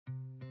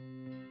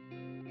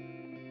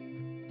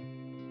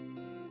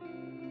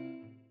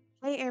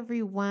Hey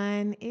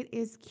everyone, it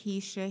is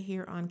Keisha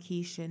here on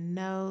Keisha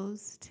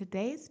Knows.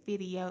 Today's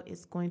video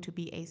is going to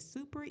be a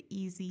super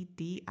easy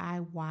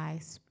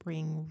DIY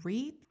spring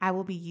wreath. I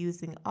will be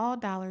using all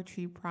Dollar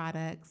Tree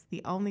products.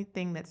 The only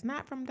thing that's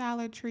not from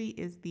Dollar Tree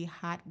is the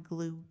hot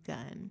glue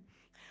gun.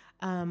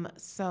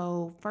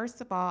 So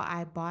first of all,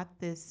 I bought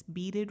this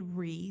beaded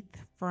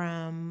wreath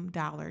from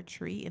Dollar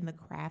Tree in the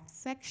craft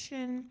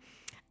section.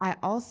 I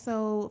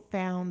also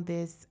found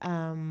this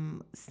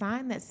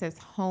sign that says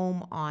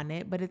home on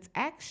it, but it's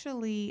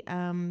actually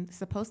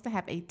supposed to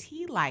have a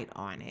tea light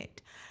on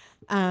it.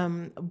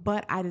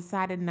 But I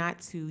decided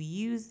not to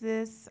use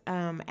this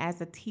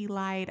as a tea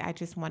light. I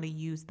just want to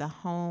use the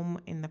home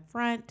in the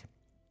front.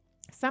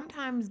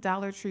 Sometimes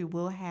Dollar Tree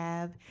will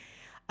have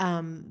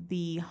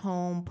the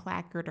home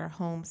placard or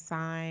home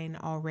sign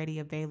already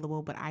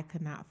available, but I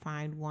could not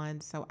find one.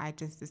 So I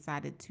just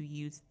decided to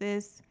use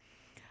this,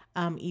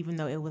 even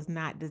though it was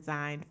not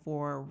designed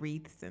for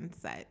wreaths and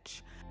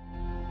such.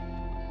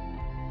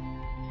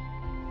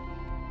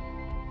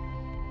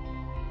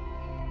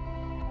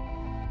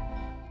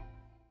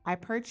 I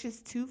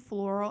purchased two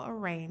floral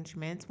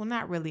arrangements. Well,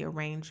 not really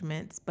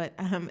arrangements, but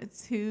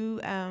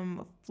two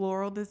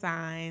floral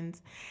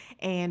designs.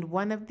 And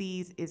one of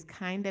these is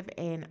kind of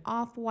an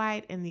off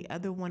white, and the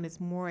other one is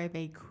more of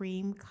a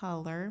cream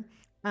color.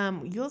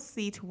 You'll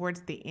see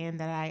towards the end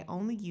that I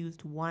only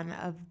used one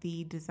of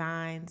the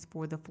designs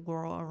for the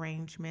floral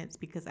arrangements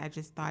because I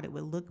just thought it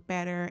would look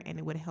better and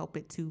it would help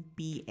it to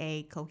be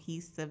a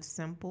cohesive,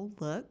 simple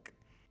look.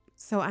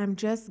 So I'm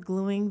just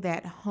gluing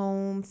that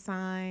home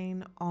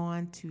sign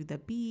onto the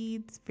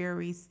beads.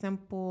 Very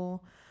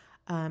simple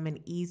and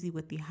easy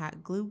with the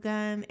hot glue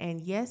gun. And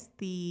yes,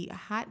 the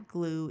hot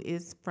glue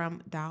is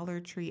from Dollar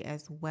Tree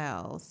as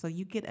well. So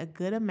you get a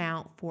good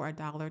amount for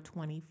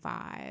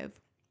 $1.25.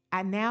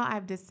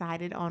 I've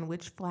decided on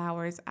which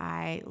flowers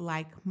I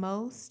like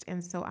most,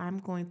 and so I'm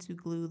going to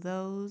glue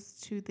those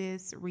to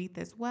this wreath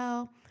as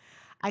well.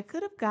 I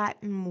could have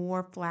gotten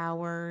more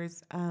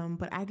flowers,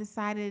 but I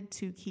decided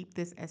to keep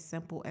this as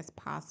simple as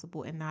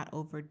possible and not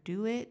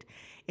overdo it.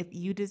 If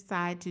you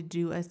decide to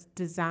do a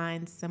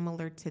design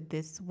similar to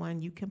this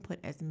one, you can put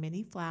as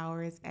many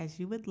flowers as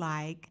you would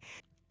like.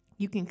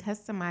 You can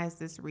customize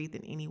this wreath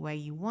in any way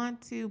you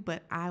want to,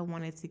 but I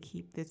wanted to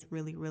keep this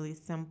really, really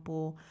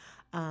simple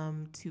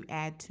to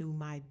add to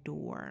my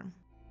door.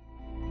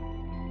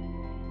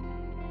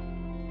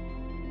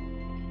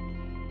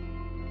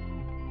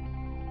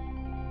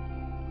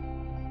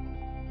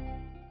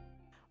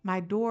 My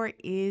door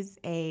is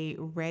a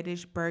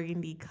reddish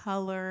burgundy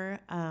color,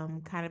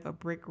 kind of a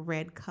brick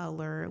red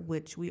color,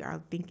 which we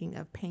are thinking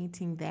of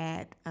painting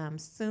that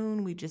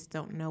soon. We just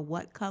don't know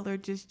what color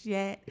just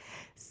yet.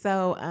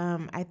 So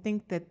I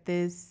think that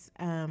this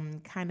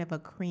kind of a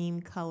cream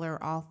color,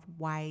 off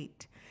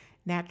white,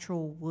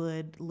 natural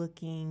wood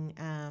looking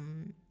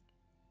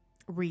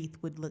wreath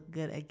would look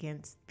good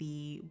against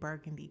the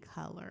burgundy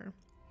color.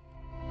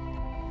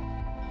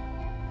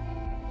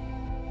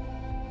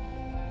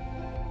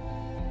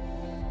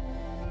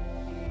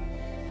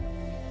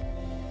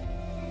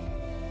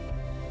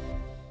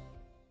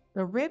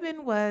 The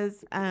ribbon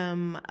was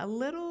a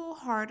little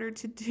harder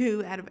to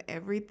do out of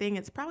everything.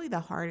 It's probably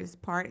the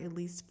hardest part, at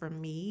least for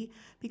me,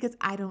 because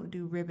I don't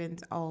do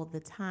ribbons all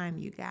the time,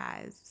 you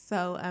guys.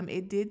 So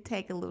it did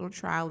take a little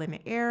trial and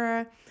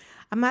error.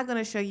 I'm not going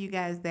to show you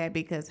guys that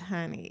because,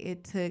 honey,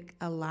 it took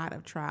a lot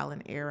of trial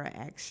and error,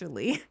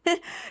 actually.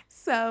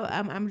 So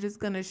I'm just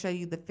going to show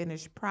you the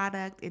finished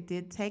product. It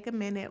did take a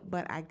minute,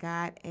 but I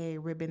got a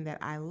ribbon that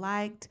I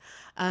liked.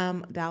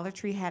 Dollar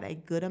Tree had a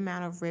good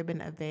amount of ribbon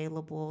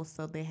available,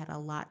 so they had a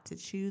lot to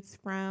choose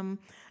from.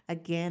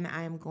 Again,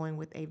 I am going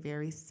with a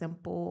very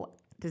simple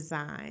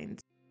design.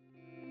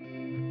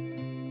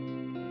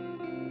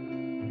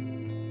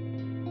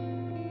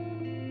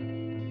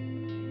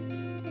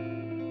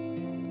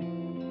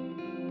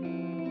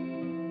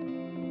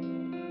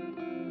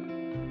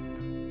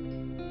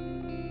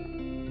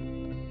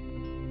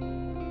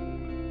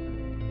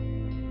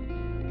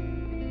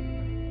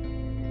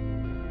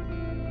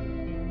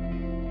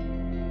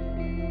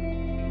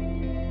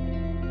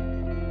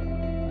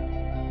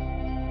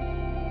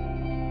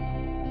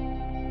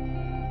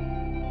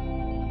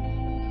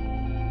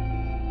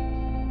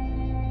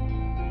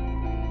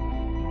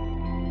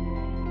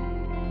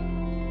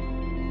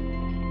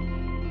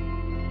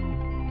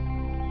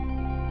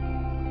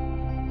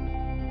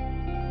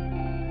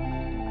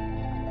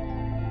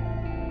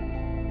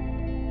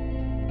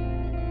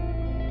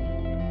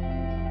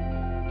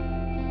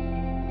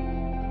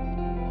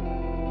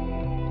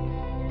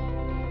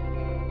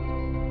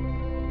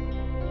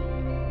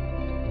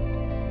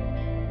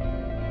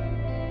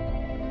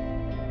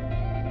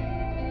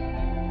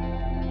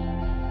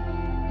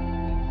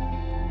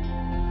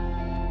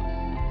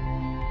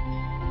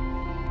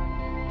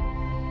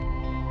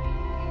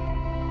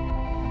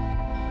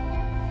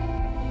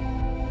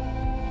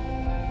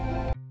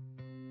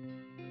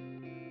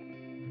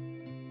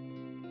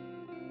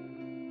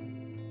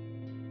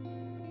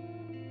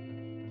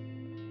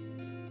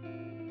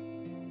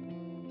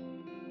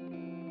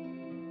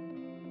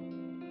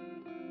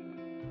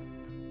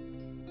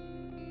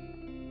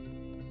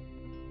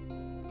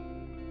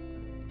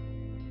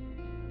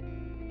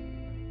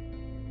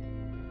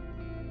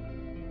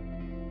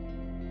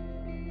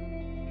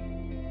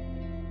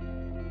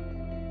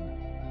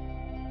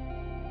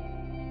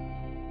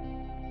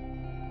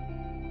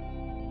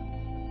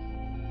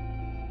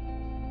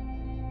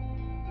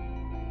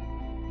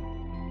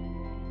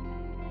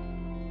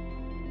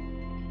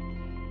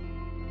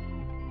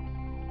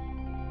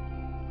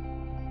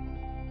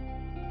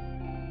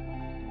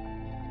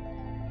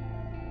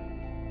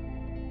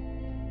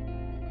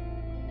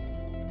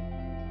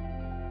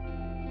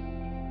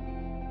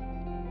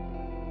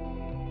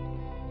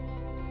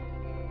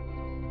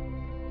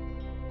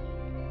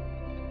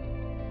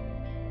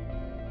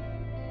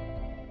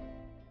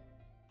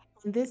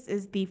 This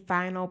is the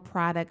final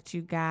product,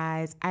 you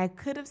guys. I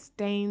could have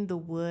stained the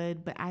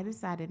wood, but I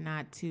decided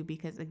not to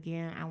because,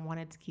 again, I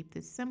wanted to keep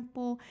this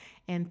simple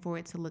and for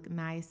it to look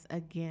nice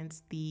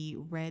against the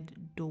red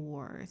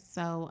door.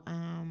 So,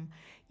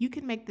 you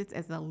can make this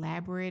as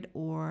elaborate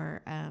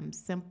or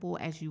simple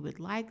as you would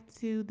like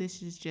to.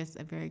 This is just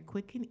a very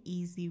quick and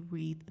easy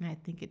wreath, and I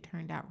think it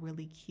turned out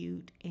really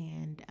cute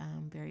and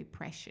very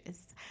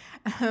precious.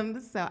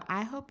 So,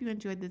 I hope you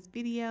enjoyed this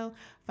video.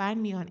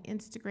 Find me on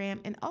Instagram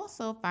and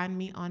also find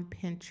me on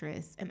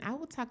Pinterest. And I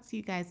will talk to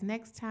you guys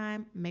next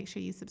time. Make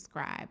sure you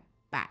subscribe.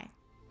 Bye.